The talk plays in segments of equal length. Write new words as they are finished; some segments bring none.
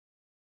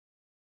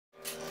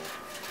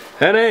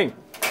Henning!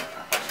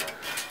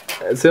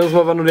 Erzähl uns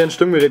mal, wann du dir ein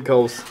Stimmgerät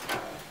kaufst.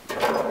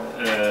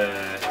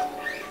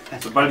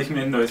 Sobald ich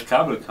mir ein neues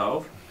Kabel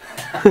kaufe.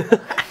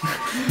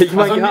 Ich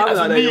mag Kabel,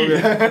 Alter, Junge.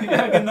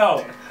 Ja,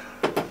 genau.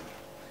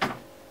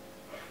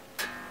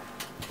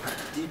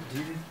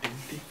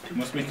 Ich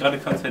muss mich gerade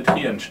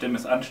konzentrieren, Stimme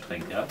ist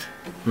anstrengend, ja?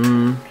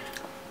 Mhm.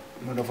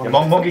 Man darf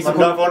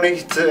auch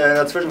nicht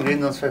dazwischen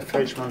reden, sonst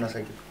verfälscht man das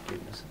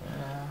Ergebnis.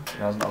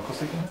 Ja, so ein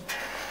Akustiker.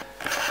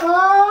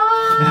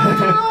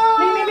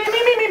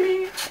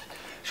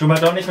 Schon mal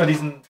doch nicht mal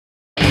diesen...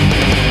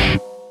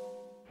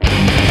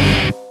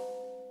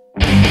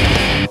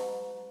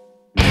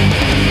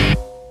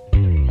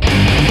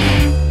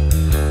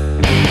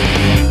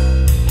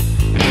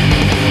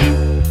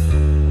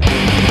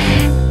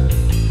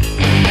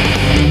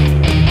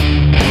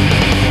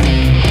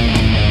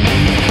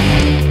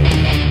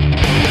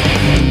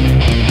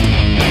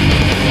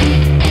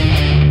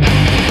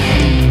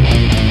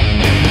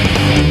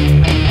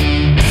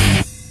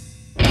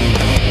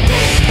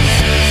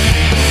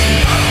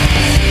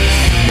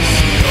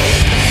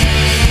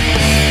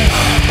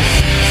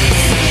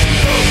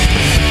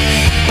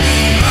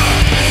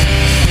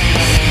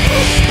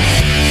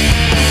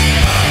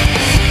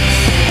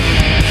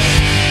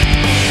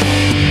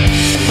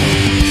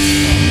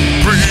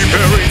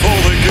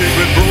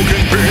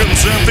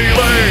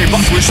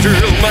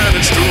 Still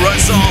manage to write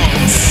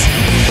songs.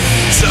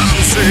 Sound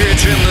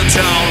stage in the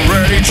town,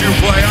 ready to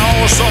play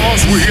our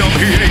songs. We are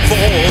heading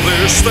for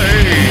this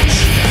stage.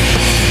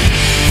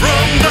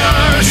 From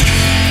dusk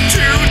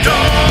to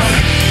dawn,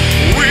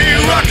 we're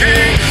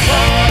rocking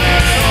on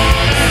and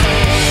on and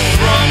on.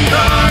 From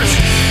dusk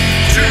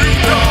to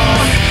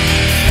dawn,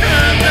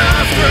 and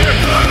after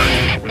that,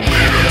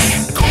 we're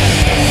gone.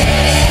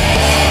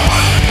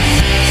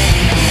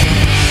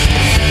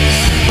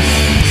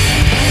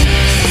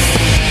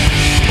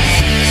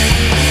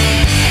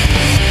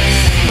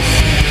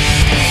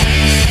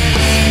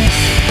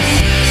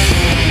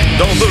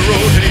 Down the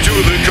road, heading to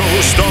the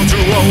coast, down to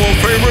our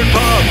favorite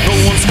pub. No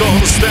one's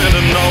gonna stand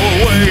in our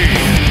way.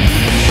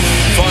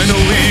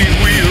 Finally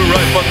we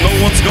arrive, but no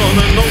one's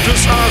gonna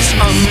notice us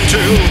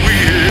until we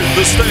hit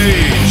the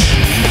stage.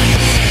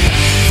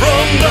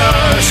 From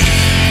dusk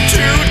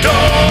to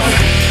dawn,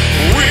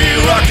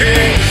 we're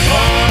rocking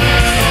on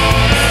and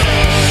on and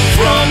on.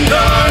 From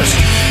dusk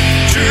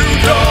to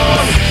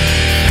dawn,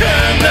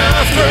 and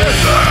after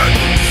that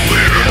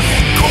we're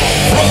gone.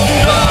 From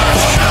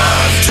dusk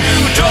to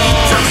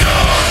dawn,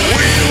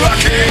 we're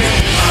rocking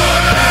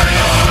on and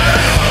on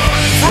and on.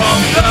 From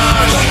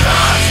dusk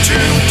to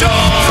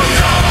dawn,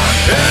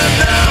 and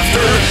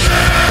after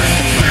that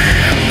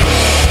we're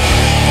gone.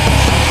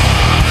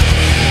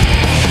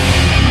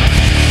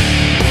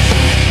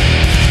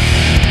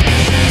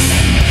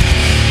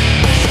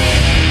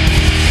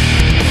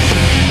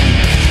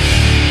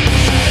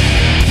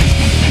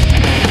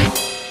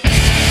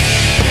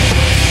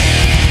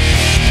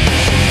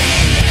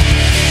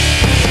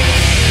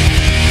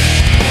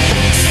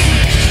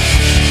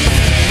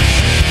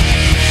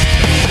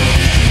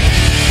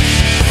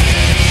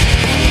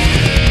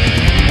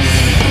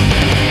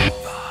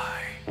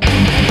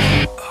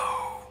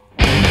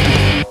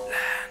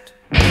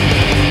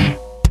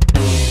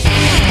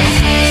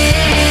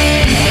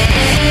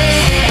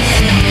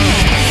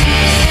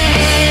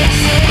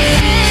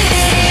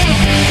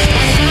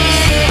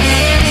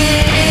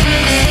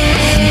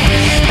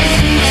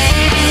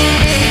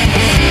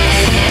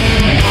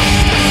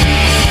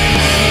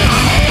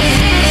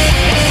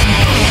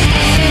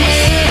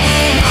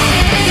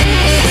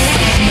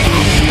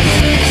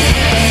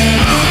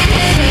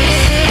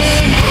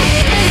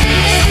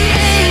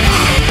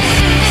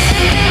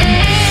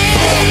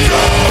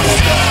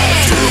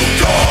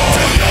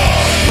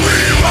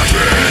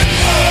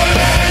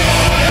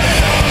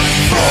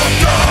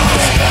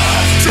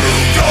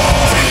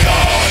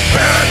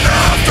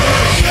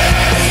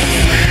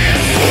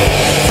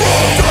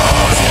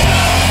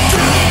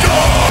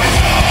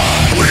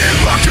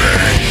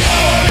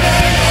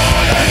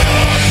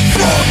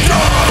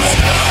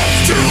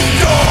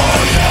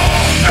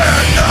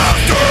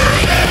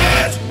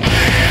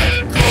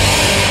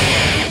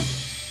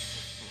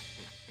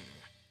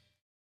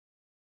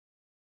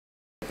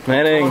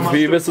 Henning,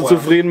 wie bist du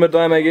zufrieden mit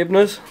deinem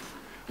Ergebnis?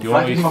 Jo,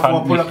 ich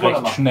fand mich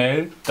recht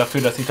schnell,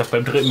 dafür, dass ich das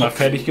beim dritten Mal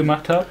fertig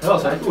gemacht habe. Ja,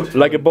 ist halt gut.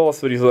 Like a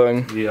boss, würde ich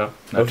sagen. Ja,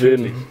 auf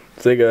jeden Fall.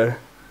 Sehr geil.